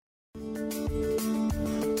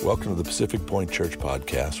Welcome to the Pacific Point Church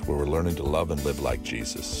podcast, where we're learning to love and live like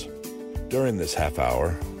Jesus. During this half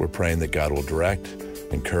hour, we're praying that God will direct,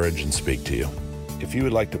 encourage, and speak to you. If you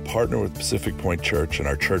would like to partner with Pacific Point Church and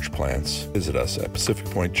our church plans, visit us at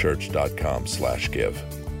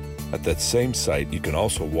pacificpointchurch.com/give. At that same site, you can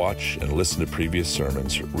also watch and listen to previous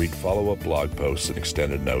sermons, read follow-up blog posts and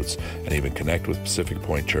extended notes, and even connect with Pacific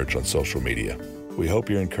Point Church on social media. We hope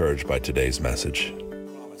you're encouraged by today's message.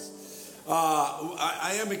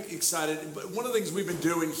 I am excited, but one of the things we've been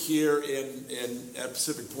doing here at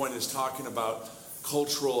Pacific Point is talking about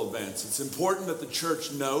cultural events. It's important that the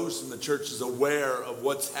church knows and the church is aware of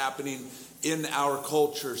what's happening in our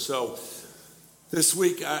culture. So this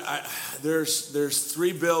week, there's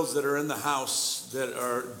three bills that are in the House that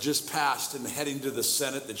are just passed and heading to the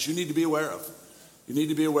Senate that you need to be aware of. You need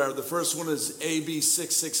to be aware of. The first one is AB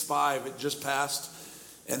 665. It just passed.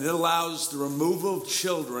 And it allows the removal of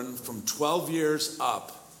children from 12 years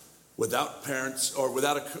up without parents or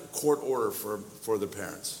without a court order for the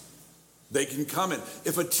parents. They can come in.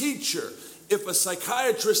 If a teacher, if a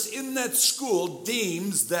psychiatrist in that school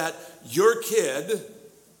deems that your kid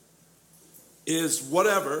is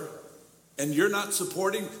whatever and you're not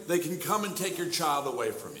supporting, they can come and take your child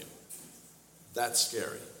away from you. That's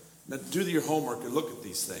scary. Now do your homework and look at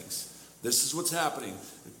these things. This is what's happening.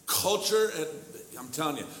 Culture, I'm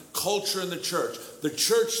telling you, culture in the church. The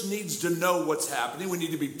church needs to know what's happening. We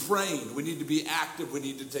need to be praying. We need to be active. We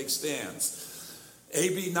need to take stands.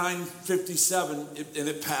 AB 957, and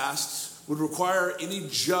it passed, would require any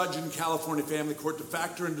judge in California family court to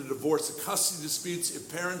factor into divorce the custody disputes if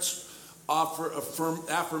parents offer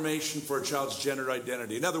affirmation for a child's gender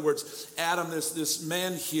identity. In other words, Adam, this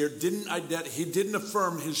man here, didn't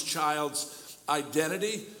affirm his child's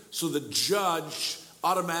identity, so the judge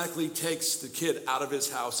automatically takes the kid out of his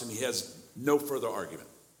house and he has no further argument.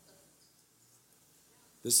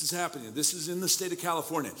 This is happening. This is in the state of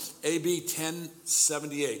California. AB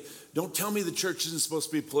 1078. Don't tell me the church isn't supposed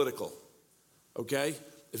to be political, okay?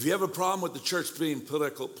 If you have a problem with the church being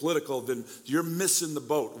political, then you're missing the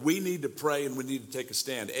boat. We need to pray and we need to take a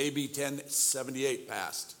stand. AB 1078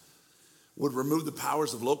 passed. Would remove the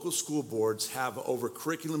powers of local school boards have over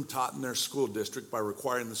curriculum taught in their school district by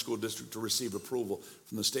requiring the school district to receive approval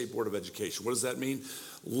from the State Board of Education. What does that mean?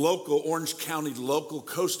 Local, Orange County, local,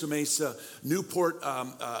 Costa Mesa, Newport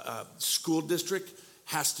school district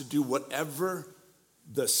has to do whatever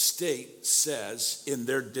the state says in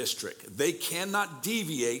their district. They cannot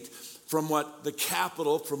deviate from what the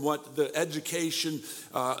capital, from what the education,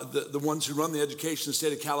 the ones who run the education in the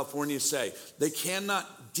state of California say. They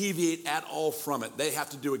cannot deviate at all from it. They have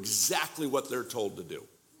to do exactly what they're told to do.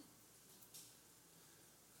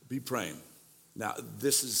 Be praying. Now,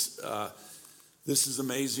 this is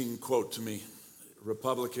amazing quote to me.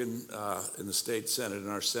 Republican in the state Senate, in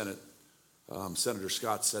our Senate, Senator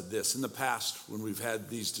Scott said this: in the past, when we've had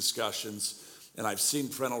these discussions and I've seen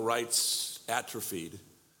parental rights atrophied,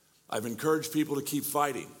 I've encouraged people to keep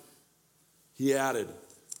fighting. He added,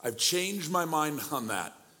 I've changed my mind on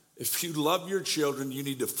that. If you love your children, you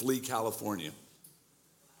need to flee California.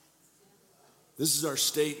 This is our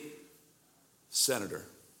state senator.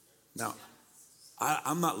 Now,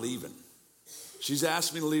 I'm not leaving. She's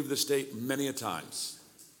asked me to leave the state many a times,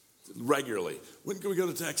 regularly. When can we go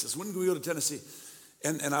to Texas? When can we go to Tennessee?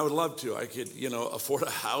 And I would love to. I could, afford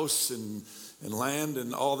a house and land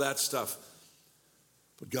and all that stuff.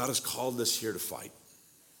 But God has called us here to fight.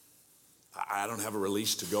 I don't have a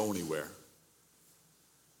release to go anywhere.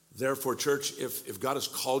 Therefore, church, if God has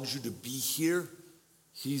called you to be here,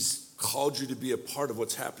 he's called you to be a part of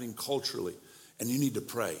what's happening culturally. And you need to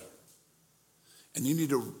pray. And you need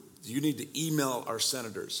to email our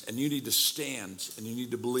senators. And you need to stand and you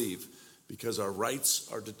need to believe, because our rights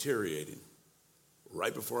are deteriorating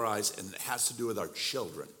right before our eyes, and it has to do with our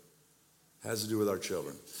children. It has to do with our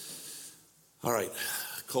children. All right,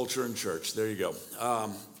 culture and church. There you go.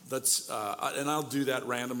 And I'll do that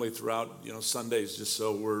randomly throughout, Sundays, just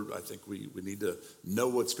so I think we need to know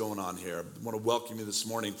what's going on here. I want to welcome you this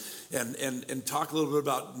morning and talk a little bit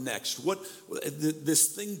about next. This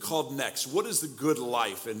thing called next. What is the good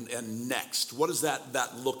life and next? What does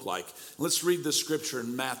that look like? Let's read the scripture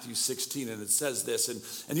in Matthew 16, and it says this,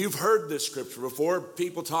 and you've heard this scripture before.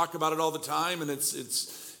 People talk about it all the time, and it's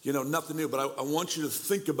nothing new, but I want you to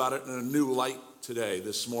think about it in a new light today,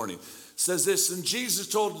 this morning. Says this, and Jesus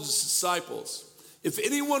told his disciples, if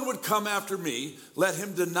anyone would come after me, let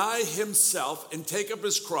him deny himself and take up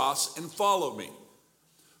his cross and follow me.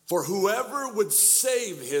 For whoever would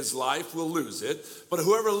save his life will lose it, but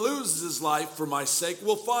whoever loses his life for my sake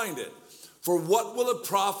will find it. For what will it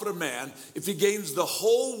profit a man if he gains the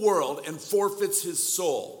whole world and forfeits his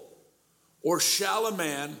soul? Or shall a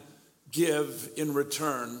man give in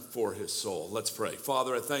return for his soul? Let's pray.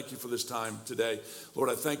 Father, I thank you for this time today. Lord,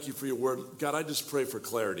 I thank you for your word. God, I just pray for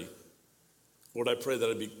clarity. Lord, I pray that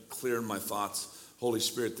I'd be clear in my thoughts. Holy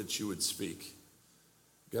Spirit, that you would speak.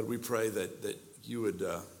 God, we pray that you would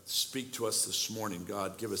speak to us this morning.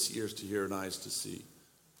 God, give us ears to hear and eyes to see.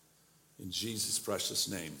 In Jesus' precious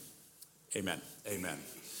name. Amen. Amen.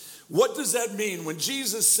 What does that mean when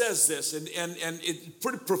Jesus says this? And it's a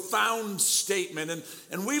pretty profound statement.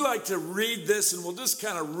 And we like to read this and we'll just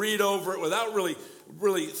kind of read over it without really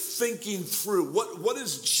thinking through. What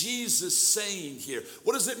is Jesus saying here?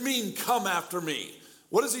 What does it mean, come after me?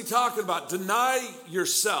 What is he talking about? Deny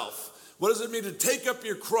yourself. What does it mean to take up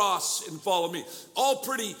your cross and follow me? All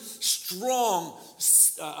pretty strong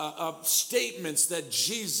statements that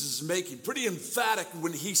Jesus is making. Pretty emphatic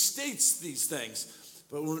when he states these things.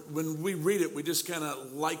 But when we read it, we just kind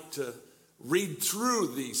of like to read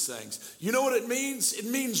through these things. You know what it means? It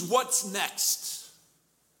means what's next.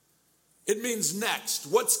 It means next.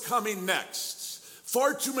 What's coming next?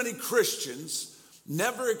 Far too many Christians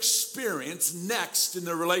never experience next in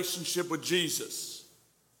their relationship with Jesus.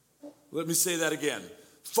 Let me say that again.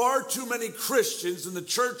 Far too many Christians in the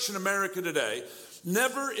church in America today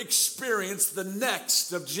never experience the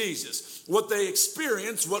next of Jesus. What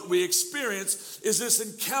we experience is this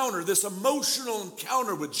encounter, this emotional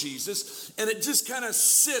encounter with Jesus, and it just kind of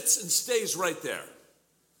sits and stays right there.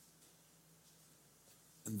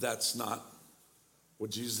 And that's not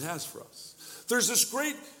what Jesus has for us. There's this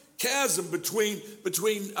great chasm between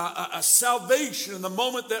salvation and the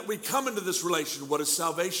moment that we come into this relation. What is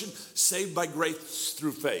salvation? Saved by grace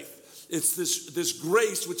through faith. It's this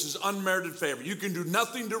grace which is unmerited favor. You can do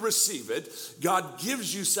nothing to receive it. God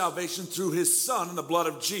gives you salvation through his son and the blood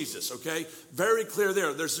of Jesus, okay? Very clear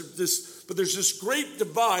there. There's this great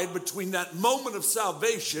divide between that moment of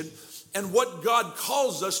salvation and what God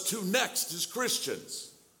calls us to next as Christians.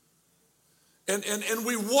 And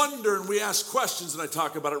we wonder and we ask questions, and I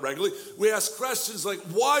talk about it regularly. We ask questions like,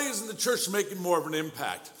 why isn't the church making more of an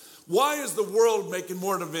impact? Why is the world making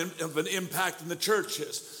more of an impact than the church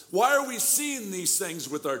is? Why are we seeing these things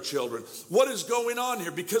with our children? What is going on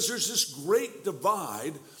here? Because there's this great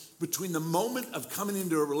divide between the moment of coming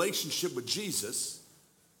into a relationship with Jesus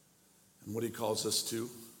and what he calls us to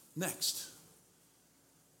next.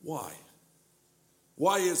 Why?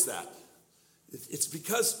 Why is that? It's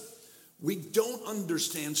because we don't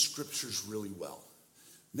understand scriptures really well.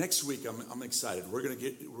 Next week, I'm excited. We're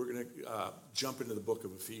gonna jump into the book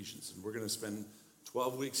of Ephesians, and we're gonna spend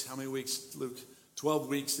 12 weeks. How many weeks, Luke? 12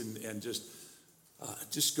 weeks, and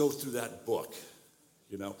just go through that book.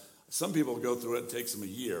 You know, some people go through it. It takes them a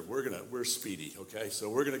year. We're speedy, okay? So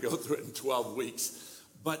we're gonna go through it in 12 weeks.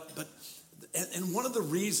 But one of the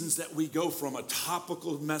reasons that we go from a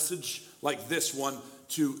topical message like this one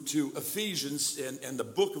to Ephesians and the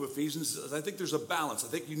book of Ephesians, I think there's a balance. I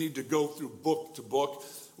think you need to go through book to book,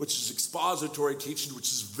 which is expository teaching,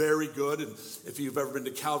 which is very good. And if you've ever been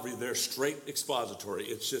to Calvary, they're straight expository.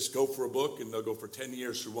 It's just go for a book, and they'll go for 10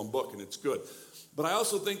 years through one book, and it's good. But I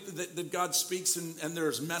also think that God speaks, and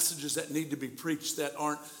there's messages that need to be preached that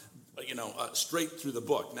aren't, straight through the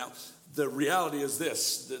book. Now, the reality is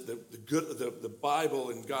this: the Bible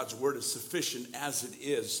and God's word is sufficient as it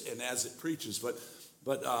is and as it preaches. But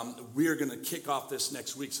we are going to kick off this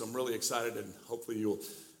next week, so I'm really excited, and hopefully you'll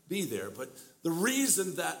be there. But the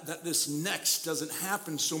reason that this next doesn't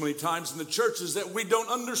happen so many times in the church is that we don't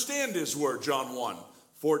understand his word. John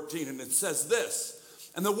 1:14, and it says this: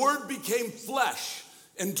 "And the word became flesh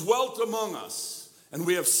and dwelt among us, and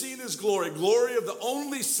we have seen his glory of the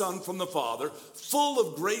only Son from the Father, full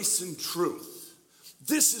of grace and truth."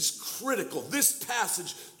 This is critical. This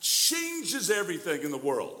passage changes everything in the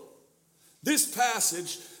world. This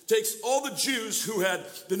passage takes all the Jews who had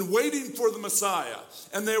been waiting for the Messiah,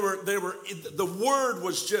 and the word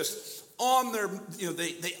was just on their,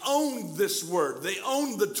 they owned this word. They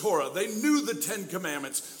owned the Torah. They knew the 10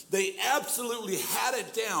 Commandments. They absolutely had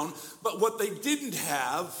it down, but what they didn't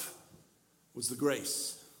have was the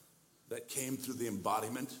grace that came through the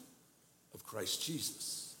embodiment of Christ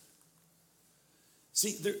Jesus.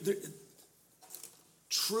 See,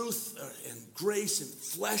 truth and grace and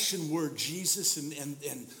flesh and word, Jesus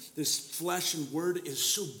and this flesh and word is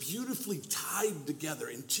so beautifully tied together,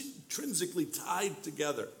 intrinsically tied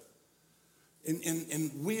together.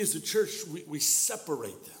 And we as a church, we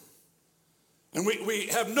separate them. And we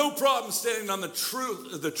have no problem standing on the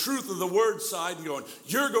truth of the word side and going,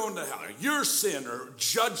 you're going to hell, or you're sin, or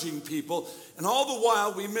judging people. And all the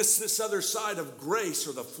while we miss this other side of grace,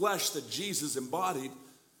 or the flesh that Jesus embodied,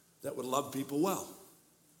 that would love people well.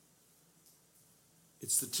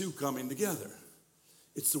 It's the two coming together.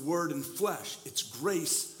 It's the word and flesh. It's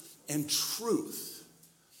grace and truth.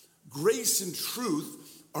 Grace and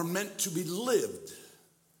truth are meant to be lived,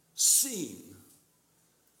 seen,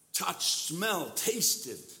 touched, smelled,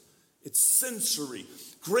 tasted. It's sensory.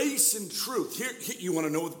 Grace and truth. Here, you want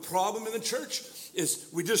to know what the problem in the church is?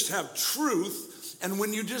 We just have truth, and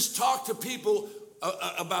when you just talk to people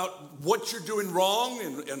about what you're doing wrong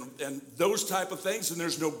and those type of things, and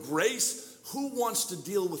there's no grace, who wants to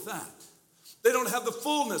deal with that? They don't have the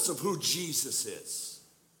fullness of who Jesus is.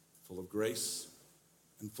 Full of grace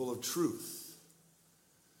and full of truth.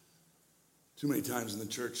 Too many times in the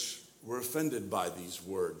church, we're offended by these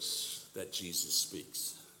words that Jesus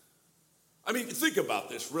speaks. I mean, think about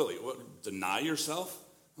this, really. What, deny yourself?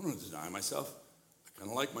 I don't want to deny myself. I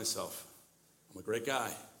kind of like myself. I'm a great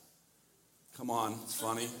guy. Come on, it's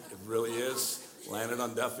funny. It really is. Landed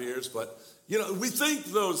on deaf ears. But, we think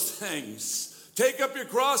those things. Take up your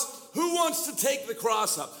cross. Who wants to take the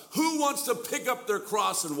cross up? Who wants to pick up their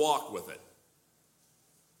cross and walk with it?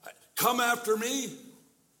 Come after me.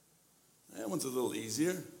 That one's a little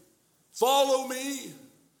easier. Follow me.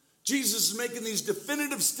 Jesus is making these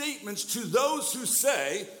definitive statements to those who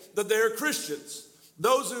say that they are Christians.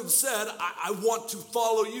 Those who have said, I want to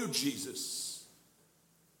follow you, Jesus.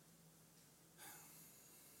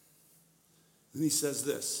 Then he says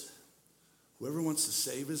this, whoever wants to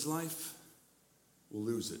save his life will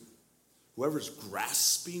lose it. Whoever's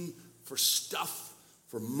grasping for stuff,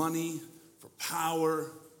 for money, for power,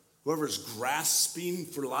 whoever's grasping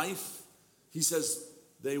for life, he says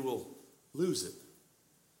they will lose it.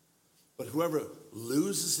 But whoever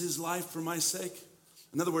loses his life for my sake,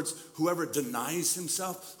 in other words, whoever denies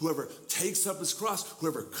himself, whoever takes up his cross,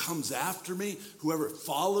 whoever comes after me, whoever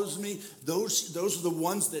follows me, those are the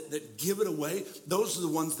ones that give it away. Those are the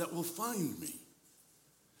ones that will find me.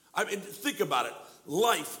 I mean, think about it.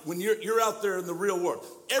 Life, when you're out there in the real world,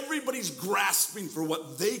 everybody's grasping for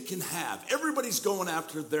what they can have. Everybody's going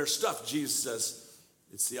after their stuff. Jesus says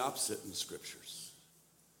it's the opposite in the scriptures.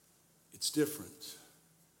 It's different.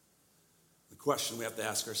 The question we have to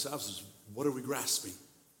ask ourselves is, what are we grasping?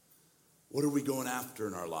 What are we going after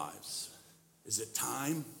in our lives? Is it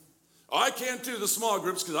time? Oh, I can't do the small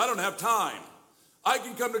groups because I don't have time. I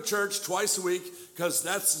can come to church twice a week because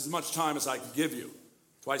that's as much time as I can give you.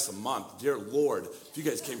 Twice a month. Dear Lord, if you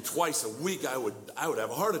guys came twice a week, I would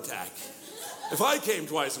have a heart attack. If I came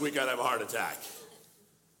twice a week, I'd have a heart attack.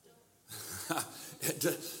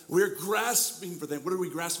 We're grasping for them. What are we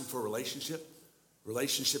grasping for? Relationship?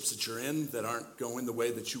 Relationships that you're in that aren't going the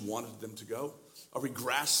way that you wanted them to go? Are we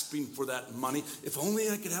grasping for that money? If only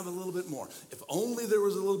I could have a little bit more. If only there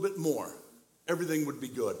was a little bit more, everything would be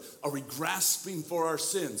good. Are we grasping for our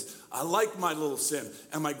sins? I like my little sin.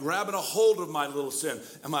 Am I grabbing a hold of my little sin?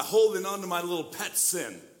 Am I holding on to my little pet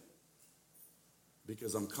sin?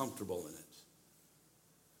 Because I'm comfortable in it.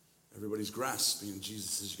 Everybody's grasping, and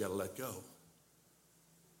Jesus says you got to let go.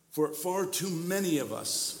 For far too many of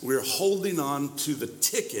us, we're holding on to the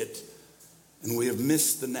ticket and we have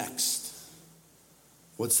missed the next.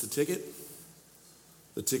 What's the ticket?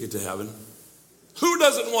 The ticket to heaven. Who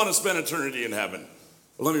doesn't want to spend eternity in heaven?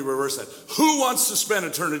 Well, let me reverse that. Who wants to spend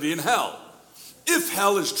eternity in hell? If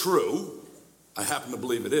hell is true, I happen to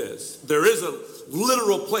believe it is, there is a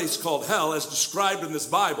literal place called hell as described in this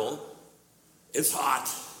Bible. It's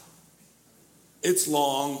hot. It's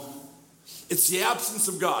long. It's the absence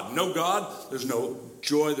of God. No God, there's no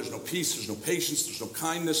joy, there's no peace, there's no patience, there's no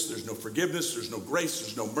kindness, there's no forgiveness, there's no grace,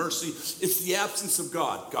 there's no mercy. It's the absence of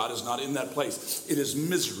God. God is not in that place. It is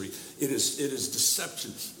misery. It is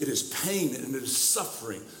deception. It is pain, and it is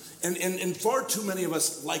suffering. And far too many of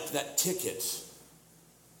us like that ticket.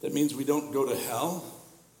 That means we don't go to hell,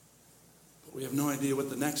 but we have no idea what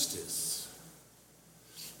the next is.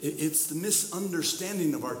 It's the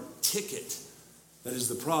misunderstanding of our ticket that is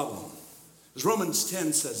the problem. Because Romans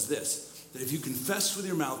 10 says this, that if you confess with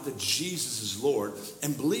your mouth that Jesus is Lord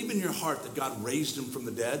and believe in your heart that God raised him from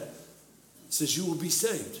the dead, it says you will be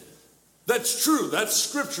saved. That's true. That's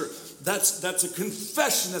scripture. That's a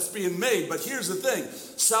confession that's being made. But here's the thing.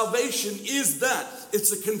 Salvation is that.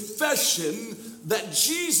 It's a confession that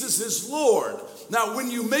Jesus is Lord. Now,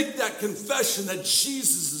 when you make that confession that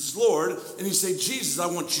Jesus is Lord, and you say, Jesus, I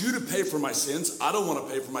want you to pay for my sins. I don't want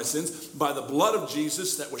to pay for my sins. By the blood of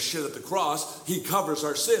Jesus that was shed at the cross, he covers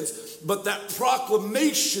our sins. But that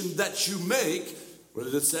proclamation that you make What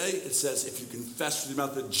did it say? It says, if you confess with your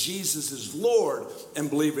mouth that Jesus is Lord and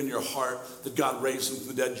believe in your heart that God raised him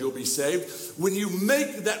from the dead, you'll be saved. When you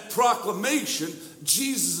make that proclamation,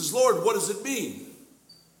 Jesus is Lord, what does it mean?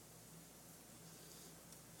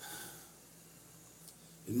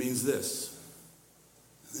 It means this.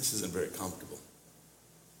 This isn't very comfortable.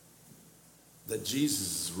 That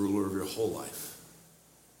Jesus is the ruler of your whole life.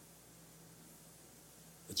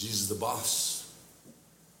 That Jesus is the boss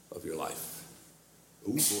of your life.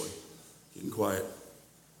 Oh boy, getting quiet.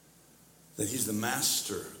 That he's the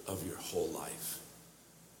master of your whole life.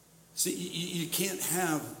 See, you can't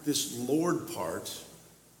have this Lord part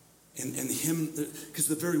and him, because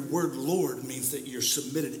the very word Lord means that you're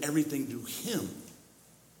submitted everything to him.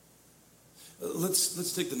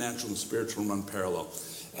 Let's take the natural and spiritual and run parallel.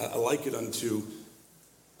 I like it unto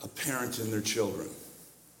a parent and their children.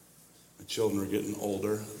 My children are getting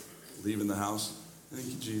older, leaving the house. Thank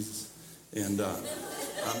you, Jesus. And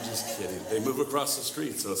I'm just kidding. They move across the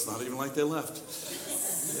street, so it's not even like they left.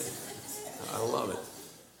 I love it.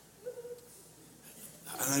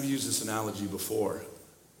 And I've used this analogy before.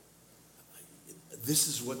 This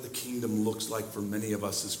is what the kingdom looks like for many of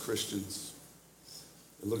us as Christians.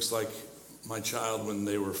 It looks like my child when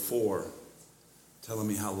they were 4 telling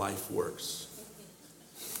me how life works.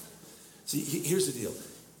 See, here's the deal.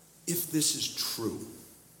 If this is true,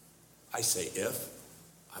 I say if,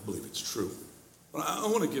 I believe it's true. But I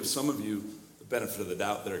want to give some of you the benefit of the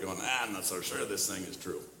doubt that are going, I'm not so sure this thing is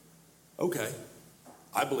true. Okay.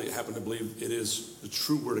 I happen to believe it is the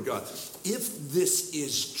true word of God. If this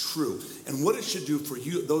is true, and what it should do for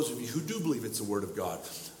you, those of you who do believe it's the word of God,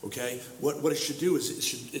 okay, what it should do is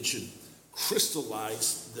it should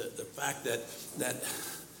crystallize the fact that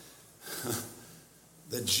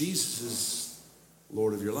Jesus is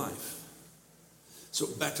Lord of your life. So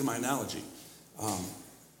back to my analogy.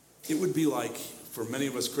 It would be like, for many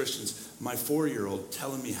of us Christians, my 4-year-old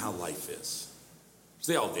telling me how life is.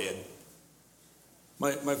 They all did.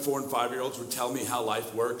 My 4 and 5-year-olds would tell me how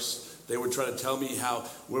life works. They would try to tell me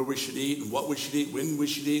where we should eat and what we should eat, when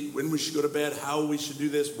we should go to bed, how we should do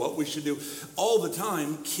this, what we should do. All the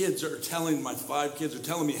time, my 5 kids are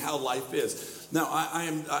telling me how life is. Now,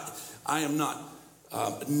 I am not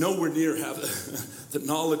nowhere near have the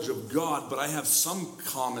knowledge of God, but I have some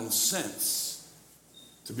common sense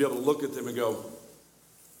to be able to look at them and go,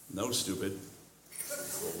 no, stupid.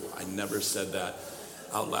 I never said that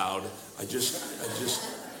out loud. I just,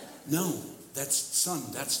 no,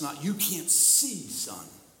 that's not, you can't see, son.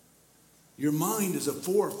 Your mind as a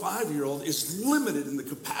 4 or 5-year-old is limited in the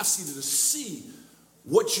capacity to see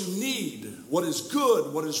what you need, what is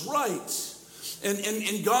good, what is right.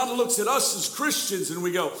 And God looks at us as Christians and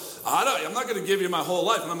we go, I'm not going to give you my whole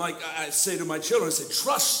life. And I say to my children, I say,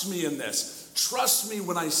 trust me in this. Trust me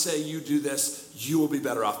when I say you do this, you will be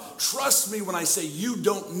better off. Trust me when I say you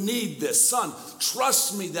don't need this. Son,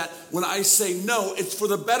 trust me that when I say no, it's for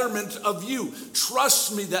the betterment of you.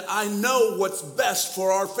 Trust me that I know what's best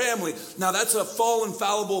for our family. Now that's a fallen,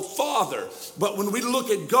 fallible father. But when we look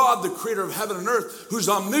at God, the creator of heaven and earth, who's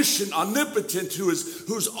omniscient, omnipotent,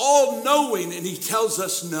 who's all-knowing, and he tells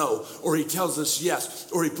us no, or he tells us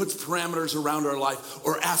yes, or he puts parameters around our life,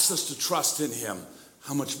 or asks us to trust in him,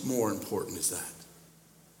 how much more important is that?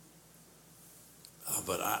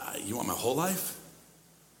 You want my whole life?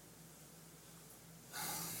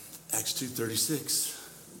 Acts 2:36.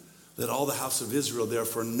 Let all the house of Israel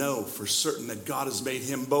therefore know for certain that God has made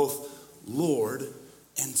him both Lord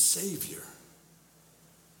and Savior.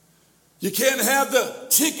 You can't have the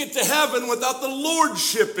ticket to heaven without the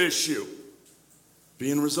lordship issue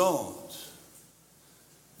being resolved.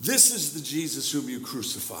 This is the Jesus whom you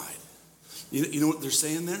crucified. You know what they're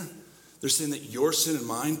saying there? They're saying that your sin and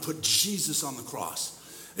mine put Jesus on the cross.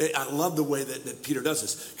 I love the way that Peter does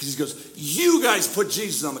this, because he goes, you guys put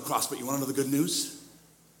Jesus on the cross, but you want to know the good news?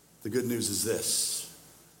 The good news is this,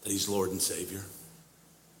 that he's Lord and Savior.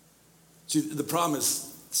 See, the problem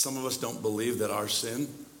is some of us don't believe that our sin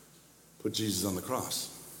put Jesus on the cross.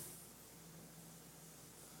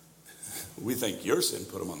 We think your sin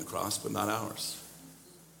put him on the cross, but not ours.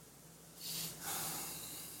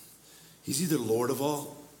 He's either Lord of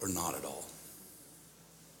all or not at all.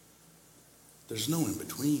 There's no in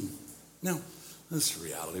between. Now, that's the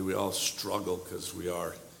reality. We all struggle because we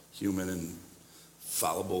are human and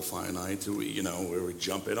fallible, finite, where we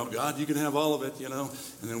jump in, oh God, you can have all of it, and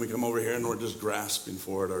then we come over here and we're just grasping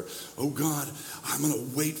for it, or, oh God, I'm going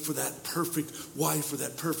to wait for that perfect wife or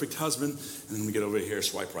that perfect husband, and then we get over here,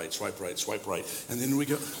 swipe right, and then we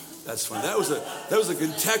go, that's fine. That was a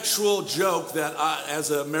contextual joke that I,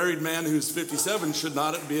 as a married man who's 57, should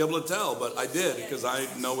not be able to tell, but I did, because I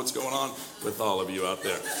know what's going on with all of you out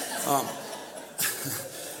there.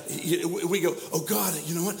 We go, oh God,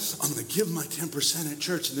 you know what? I'm going to give my 10% at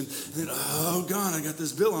church. And then, oh God, I got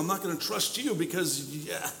this bill. I'm not going to trust you because,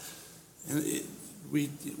 And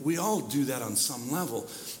we all do that on some level.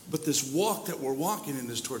 But this walk that we're walking in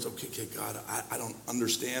is towards, okay, God, I don't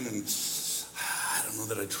understand and I don't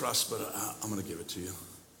know that I trust, but I'm going to give it to you.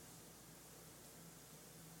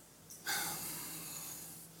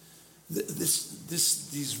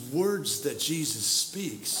 These words that Jesus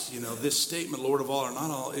speaks, this statement, Lord of all or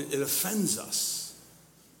not all, it offends us.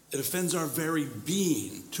 It offends our very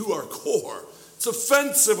being, to our core. It's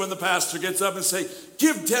offensive when the pastor gets up and say,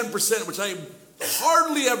 give 10%, which I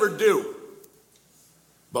hardly ever do.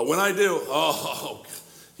 But when I do,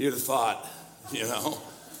 you'd have thought,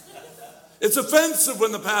 It's offensive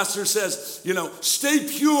when the pastor says, stay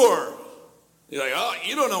pure. You're like, oh,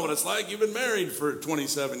 you don't know what it's like. You've been married for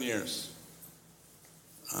 27 years.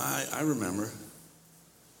 I remember.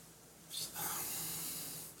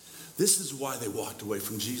 This is why they walked away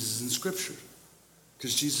from Jesus in Scripture.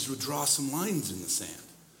 Because Jesus would draw some lines in the sand.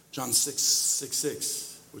 John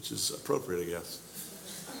 6:6, which is appropriate, I guess.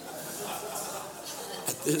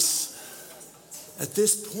 At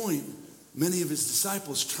this point, many of his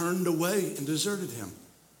disciples turned away and deserted him.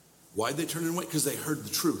 Why'd they turn away? Because they heard the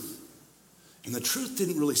truth. And the truth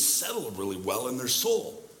didn't really settle really well in their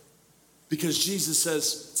soul. Because Jesus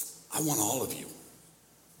says, I want all of you.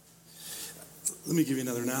 Let me give you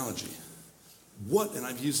another analogy. And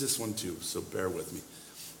I've used this one too, so bear with me.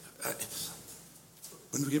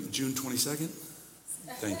 When did we get June 22nd?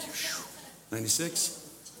 Thank you. 96?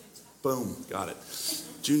 Boom, got it.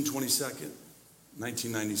 June 22nd,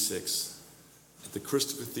 1996. At the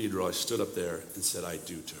Crystal Cathedral, I stood up there and said, I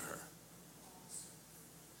do to her.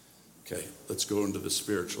 Okay, let's go into the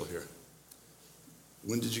spiritual here.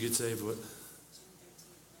 When did you get saved? What?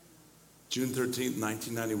 June 13th,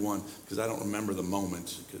 1991, because I don't remember the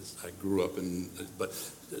moment, because I grew up but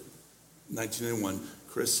 1991,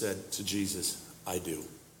 Chris said to Jesus, I do.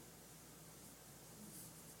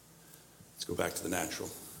 Let's go back to the natural.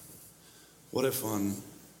 What if on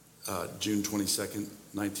June 22nd,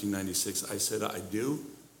 1996, I said I do,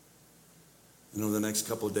 and over the next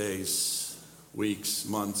couple of days, weeks,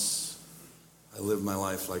 months, I live my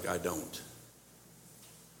life like I don't.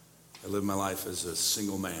 I live my life as a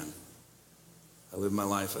single man. I live my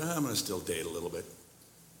life, I'm going to still date a little bit.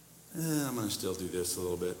 I'm going to still do this a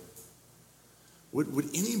little bit. Would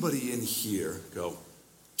anybody in here go,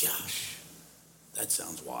 gosh, that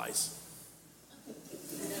sounds wise?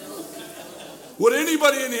 Would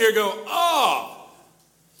anybody in here go, oh?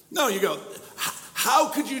 No, you go, how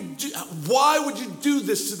could you why would you do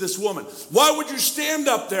this to this woman? Why would you stand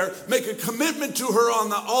up there, make a commitment to her on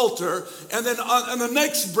the altar, and then on the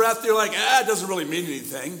next breath, you're like, it doesn't really mean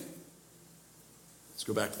anything. Let's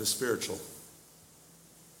go back to the spiritual.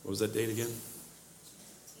 What was that date again?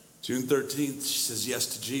 June 13th, she says yes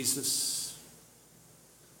to Jesus.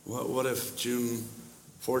 What if June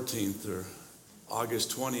 14th or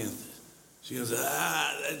August 20th, she goes,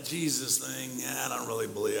 that Jesus thing, I don't really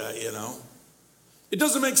believe it, It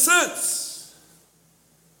doesn't make sense.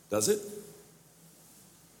 Does it?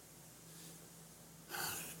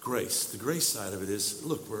 Grace. The grace side of it is,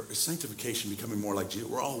 look, we're sanctification, becoming more like Jesus.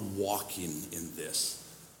 We're all walking in this.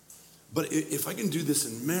 But if I can do this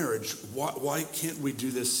in marriage, why can't we do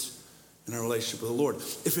this in our relationship with the Lord?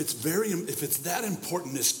 If it's that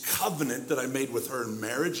important, this covenant that I made with her in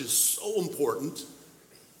marriage is so important.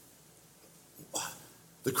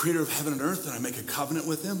 The creator of heaven and earth, and I make a covenant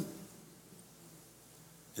with him,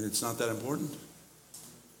 and it's not that important?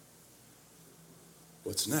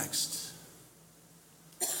 What's next?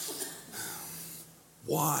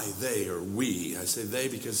 Why they or we? I say they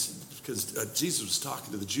because Jesus was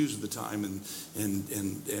talking to the Jews at the time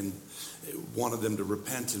and wanted them to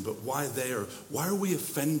repent. But why they or why are we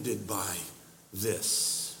offended by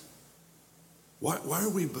this? Why are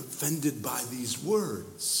we offended by these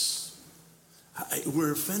words?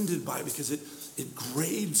 We're offended by it because it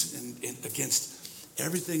grades against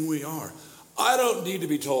everything we are. I don't need to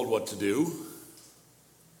be told what to do.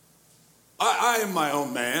 I am my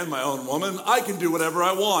own man, my own woman. I can do whatever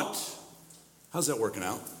I want. How's that working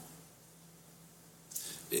out?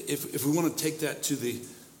 If we want to take that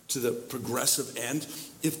to to the progressive end,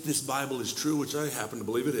 if this Bible is true, which I happen to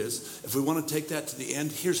believe it is, if we want to take that to the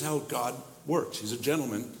end, here's how God works. He's a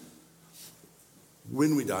gentleman.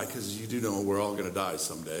 When we die, because you do know we're all going to die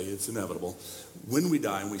someday, it's inevitable. When we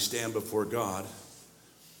die and we stand before God,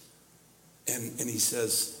 and he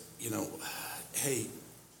says, hey,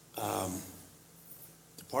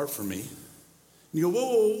 depart from me. And you go,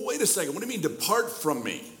 whoa, wait a second. What do you mean depart from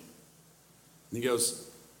me? And he goes,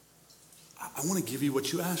 I want to give you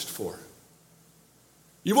what you asked for.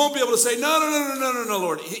 You won't be able to say, no,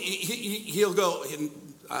 Lord. He'll go, and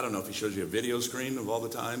I don't know if he shows you a video screen of all the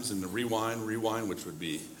times and the rewind, which would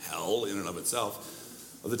be hell in and of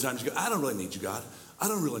itself. Other times you go, I don't really need you, God. I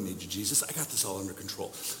don't really need you, Jesus. I got this all under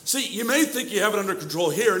control. See, you may think you have it under control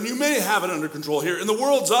here, and you may have it under control here. In the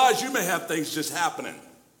world's eyes, you may have things just happening.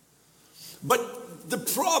 But the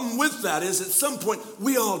problem with that is at some point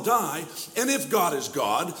we all die, and if God is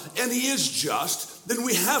God and he is just, then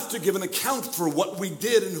we have to give an account for what we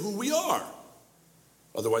did and who we are.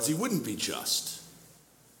 Otherwise he wouldn't be just.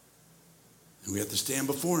 And we have to stand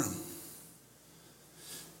before him.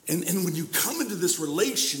 And when you come into this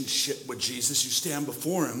relationship with Jesus, you stand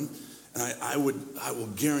before him, and I will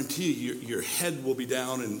guarantee you your head will be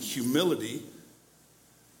down in humility,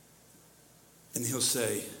 and he'll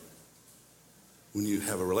say, when you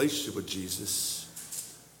have a relationship with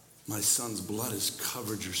Jesus, my son's blood has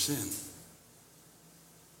covered your sin.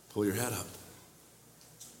 Pull your head up.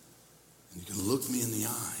 And you can look me in the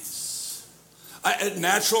eyes.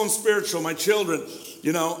 Natural and spiritual, my children,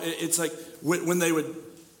 it's like when they would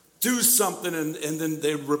do something and then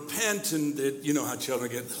they'd repent and you know how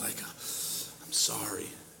children get, they're like, I'm sorry.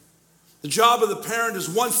 The job of the parent is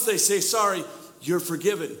once they say sorry, you're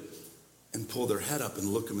forgiven. And pull their head up and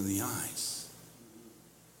look them in the eyes.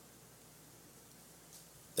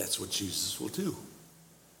 That's what Jesus will do.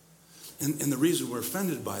 And the reason we're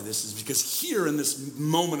offended by this is because here in this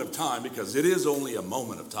moment of time, because it is only a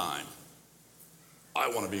moment of time, I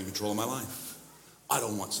want to be in control of my life. I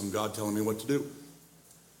don't want some God telling me what to do.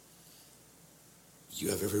 You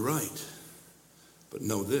have every right. But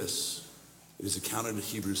know this, it is accounted,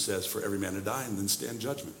 Hebrews says, for every man to die and then stand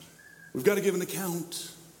judgment. We've got to give an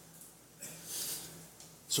account.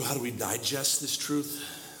 So how do we digest this truth?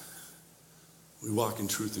 We walk in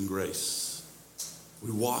truth and grace.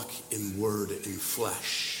 We walk in word and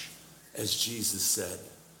flesh, as Jesus said.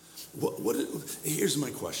 Here's my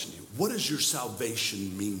question to you. What does your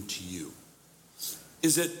salvation mean to you?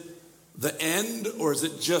 Is it the end or is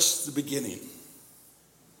it just the beginning?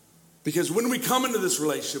 Because when we come into this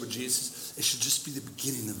relationship with Jesus, it should just be the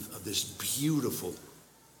beginning of this beautiful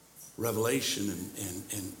revelation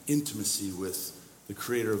and intimacy with the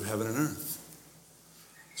creator of heaven and earth.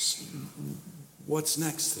 What's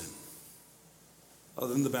next then?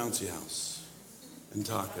 Other than the bouncy house and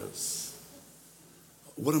tacos.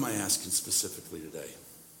 What am I asking specifically today?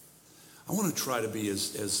 I want to try to be,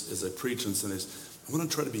 as I preach on Sundays, I want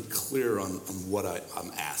to try to be clear on what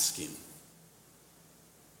I'm asking.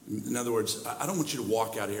 In other words, I don't want you to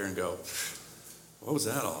walk out of here and go, what was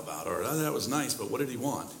that all about? Or, that was nice, but what did he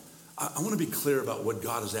want? I want to be clear about what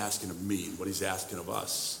God is asking of me, what he's asking of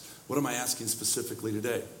us. What am I asking specifically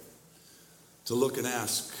today? To look and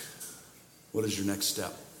ask, what is your next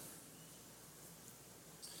step?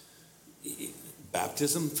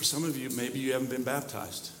 Baptism, for some of you, maybe you haven't been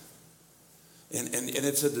baptized. And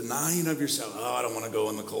it's a denying of yourself. I don't want to go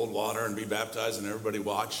in the cold water and be baptized and everybody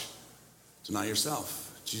watch. Deny yourself.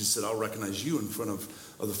 Jesus said, I'll recognize you in front of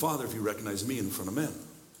the Father if you recognize me in front of men.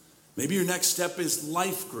 Maybe your next step is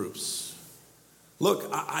life groups. Look,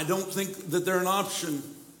 I don't think that they're an option.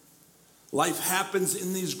 Life happens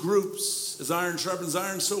in these groups. As iron sharpens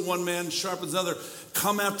iron, so one man sharpens another.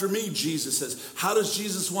 Come after me, Jesus says. How does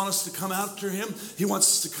Jesus want us to come after him? He wants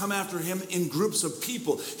us to come after him in groups of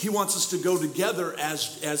people. He wants us to go together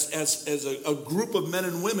as a group of men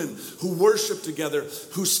and women who worship together,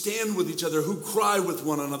 who stand with each other, who cry with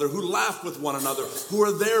one another, who laugh with one another, who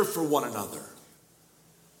are there for one another.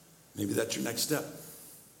 Maybe that's your next step.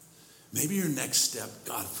 Maybe your next step,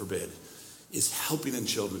 God forbid, is helping in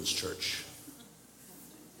children's church.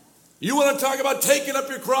 You want to talk about taking up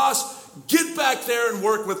your cross? Get back there and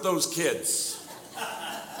work with those kids.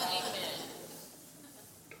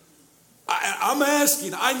 I'm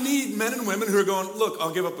asking, I need men and women who are going, look,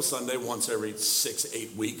 I'll give up a Sunday once every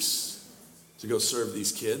 6-8 weeks to go serve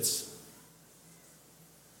these kids.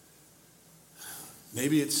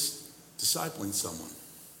 Maybe it's discipling someone.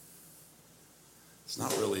 It's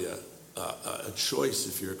not really a choice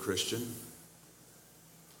if you're a Christian.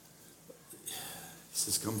 He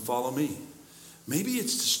says, come follow me. Maybe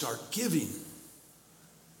it's to start giving.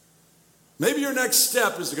 Maybe your next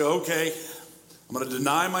step is to go, okay, I'm going to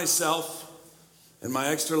deny myself and my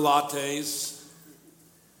extra lattes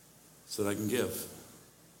so that I can give.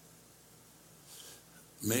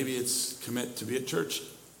 Maybe it's commit to be at church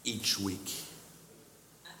each week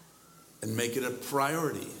and make it a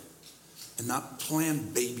priority and not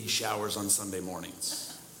plan baby showers on Sunday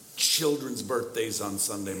mornings, children's birthdays on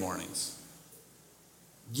Sunday mornings.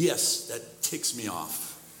 Yes, that ticks me off.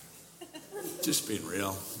 Just being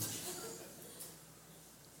real.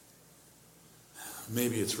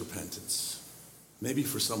 Maybe it's repentance. Maybe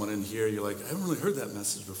for someone in here, you're like, I haven't really heard that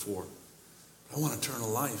message before. I want eternal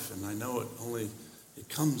life, and I know it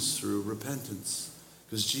comes through repentance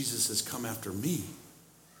because Jesus has come after me.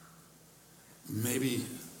 Maybe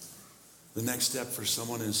the next step for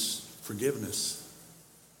someone is forgiveness.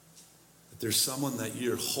 That there's someone that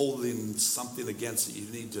you're holding something against that you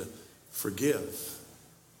need to forgive.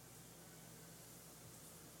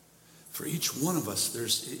 For each one of us,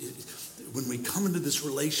 when we come into this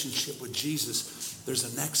relationship with Jesus, there's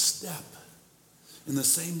a next step. In the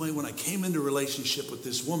same way, when I came into relationship with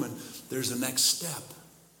this woman, there's a next step.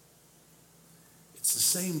 It's the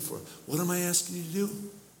same for, what am I asking you to do?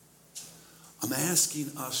 I'm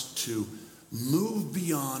asking us to move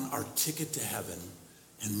beyond our ticket to heaven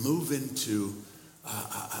and move into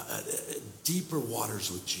deeper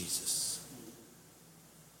waters with Jesus.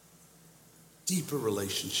 Deeper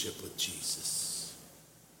relationship with Jesus.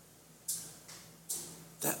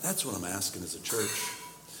 That's what I'm asking as a church.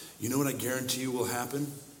 You know what I guarantee you will happen?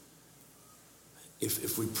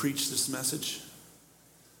 If we preach this message,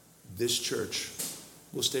 this church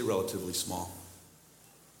will stay relatively small.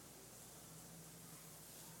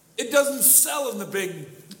 It doesn't sell in the big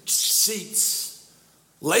seats.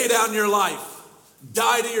 Lay down your life.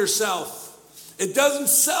 Die to yourself. It doesn't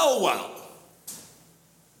sell well.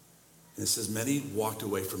 And it says many walked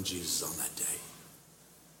away from Jesus on that day.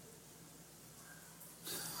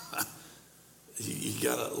 You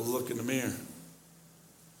got to look in the mirror.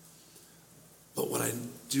 But what I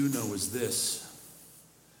do know is this,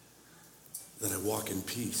 that I walk in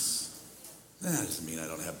peace. That doesn't mean I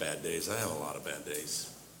don't have bad days. I have a lot of bad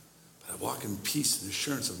days. But I walk in peace and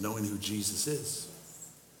assurance of knowing who Jesus is.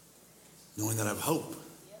 Knowing that I have hope.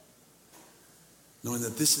 Knowing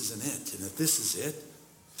that this isn't it. And if this is it,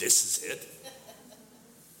 this is it.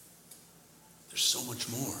 There's so much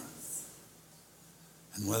more.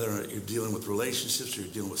 And whether you're dealing with relationships, or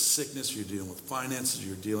you're dealing with sickness, or you're dealing with finances, or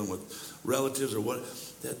you're dealing with relatives, or what,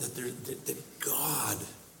 that God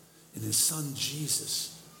in his son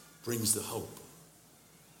Jesus brings the hope.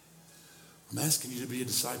 I'm asking you to be a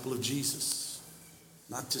disciple of Jesus,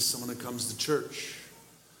 not just someone who comes to church.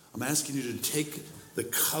 I'm asking you to take the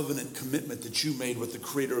covenant commitment that you made with the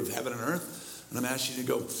creator of heaven and earth, and I'm asking you to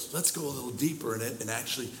go, let's go a little deeper in it and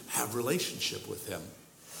actually have relationship with him.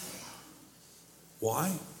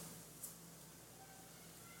 Why?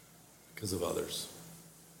 Because of others.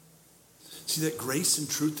 See that grace and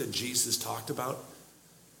truth that Jesus talked about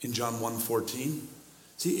in John 1:14?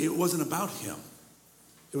 See, it wasn't about him.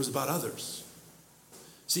 It was about others.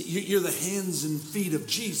 See, you're the hands and feet of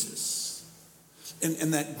Jesus.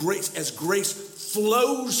 And that grace, as grace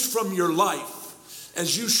flows from your life,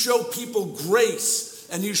 as you show people grace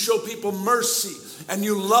and you show people mercy and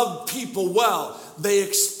you love people well, they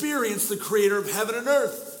experience the creator of heaven and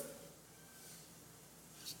earth.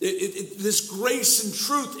 This grace and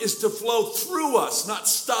truth is to flow through us, not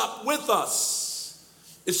stop with us.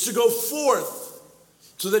 It's to go forth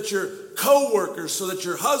so that your co-workers, so that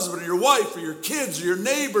your husband or your wife or your kids or your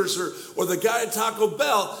neighbors or the guy at Taco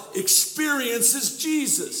Bell experiences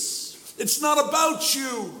Jesus. It's not about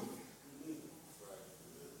you.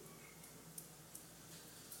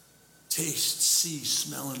 Taste, see,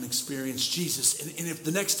 smell, and experience Jesus. And if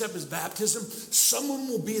the next step is baptism, someone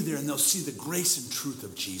will be there and they'll see the grace and truth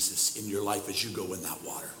of Jesus in your life as you go in that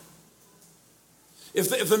water.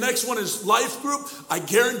 If the next one is life group, I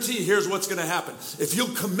guarantee you here's what's going to happen. If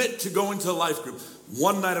you'll commit to going to a life group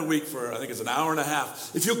one night a week for, I think it's an hour and a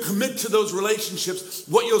half, if you'll commit to those relationships,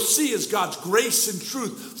 what you'll see is God's grace and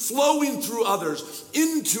truth flowing through others,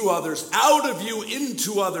 into others, out of you,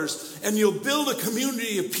 into others. And you'll build a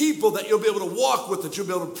community of people that you'll be able to walk with, that you'll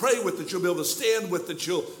be able to pray with, that you'll be able to stand with, that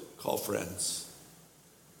you'll call friends.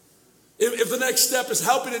 If the next step is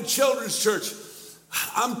helping in children's church,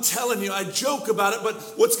 I'm telling you, I joke about it, but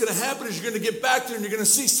what's going to happen is you're going to get back there and you're going to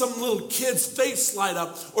see some little kid's face light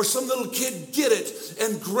up or some little kid get it.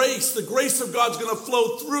 And grace, the grace of God's going to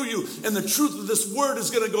flow through you and the truth of this word is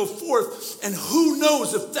going to go forth. And who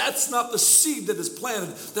knows if that's not the seed that is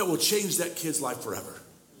planted that will change that kid's life forever.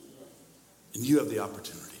 And you have the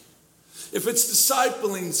opportunity. If it's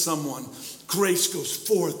discipling someone, grace goes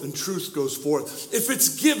forth and truth goes forth. If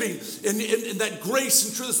it's giving and that grace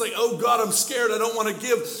and truth is like, oh God, I'm scared, I don't want to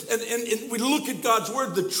give. And we look at God's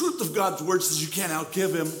word, the truth of God's word says you can't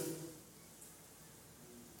outgive him.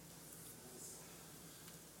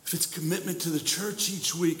 If it's commitment to the church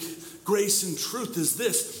each week, grace and truth is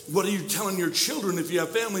this. What are you telling your children if you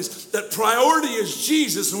have families? That priority is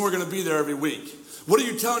Jesus and we're going to be there every week. What are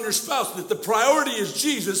you telling your spouse? That the priority is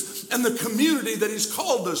Jesus and the community that he's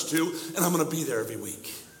called us to, and I'm going to be there every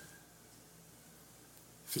week.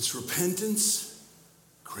 If it's repentance,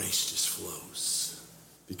 grace just flows.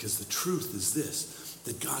 Because the truth is this,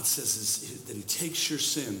 that God says that he takes your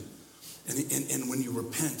sin, and when you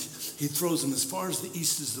repent, he throws them as far as the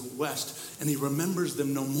east is the west, and he remembers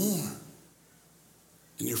them no more.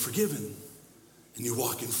 And you're forgiven, and you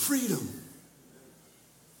walk in freedom.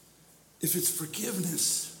 If it's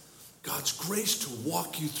forgiveness, God's grace to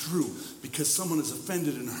walk you through because someone has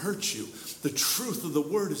offended and hurt you, the truth of the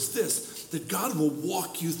word is this, that God will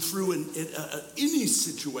walk you through in any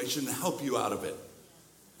situation to help you out of it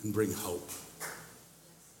and bring hope.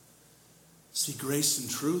 See, grace and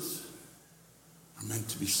truth are meant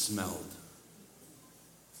to be smelled.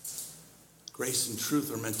 Grace and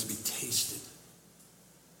truth are meant to be tasted.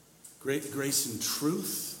 Grace and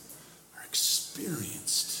truth are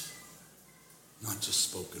experienced, not just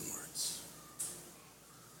spoken words.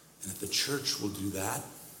 And if the church will do that,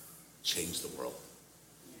 change the world.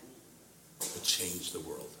 It will change the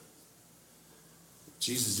world.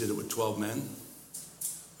 Jesus did it with 12 men.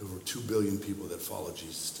 Over 2 billion people that follow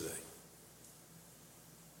Jesus today.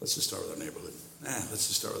 Let's just start with our neighborhood. Let's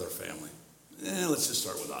just start with our family. Let's just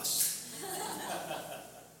start with us.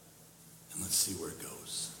 And let's see where it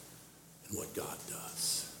goes and what God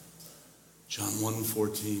does. John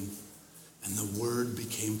 1:14, and the word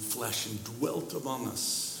became flesh and dwelt among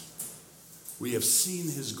us. We have seen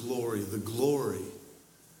his glory, the glory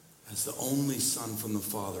as the only Son from the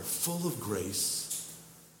Father, full of grace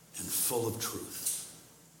and full of truth.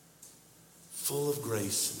 Full of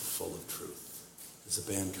grace and full of truth. As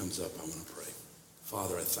the band comes up, I want to pray.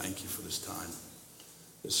 Father, I thank you for this time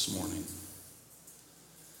this morning.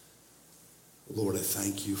 Lord, I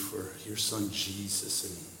thank you for your son Jesus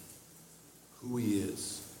and who he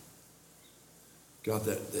is. God,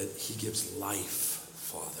 that he gives life,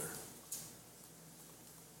 Father.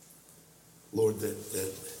 Lord,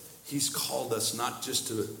 that he's called us not just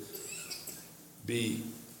to be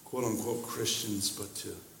quote unquote Christians, but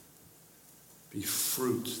to be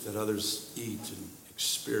fruit that others eat and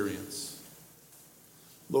experience.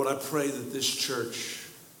 Lord, I pray that this church,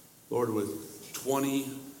 Lord, with 20,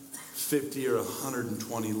 50, or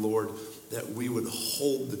 120, Lord, that we would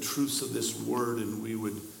hold the truths of this word and we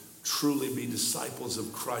would truly be disciples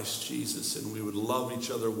of Christ Jesus and we would love each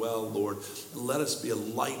other well, Lord, and let us be a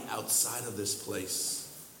light outside of this place.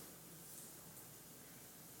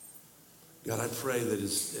 God, I pray that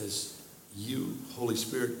as you, Holy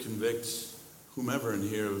Spirit, convict whomever in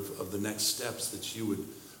here of the next steps that you would,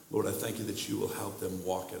 Lord, I thank you that you will help them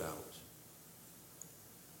walk it out.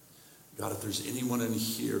 God, if there's anyone in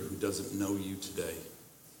here who doesn't know you today,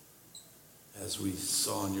 as we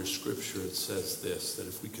saw in your scripture, it says this, that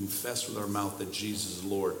if we confess with our mouth that Jesus is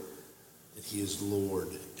Lord, that he is Lord,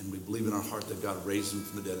 and we believe in our heart that God raised him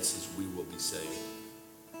from the dead, it says we will be saved.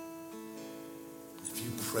 If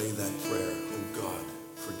you pray that prayer, oh God,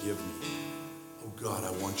 forgive me. Oh God,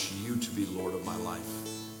 I want you to be Lord of my life.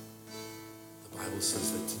 The Bible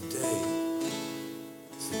says that today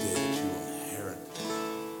is the day that you want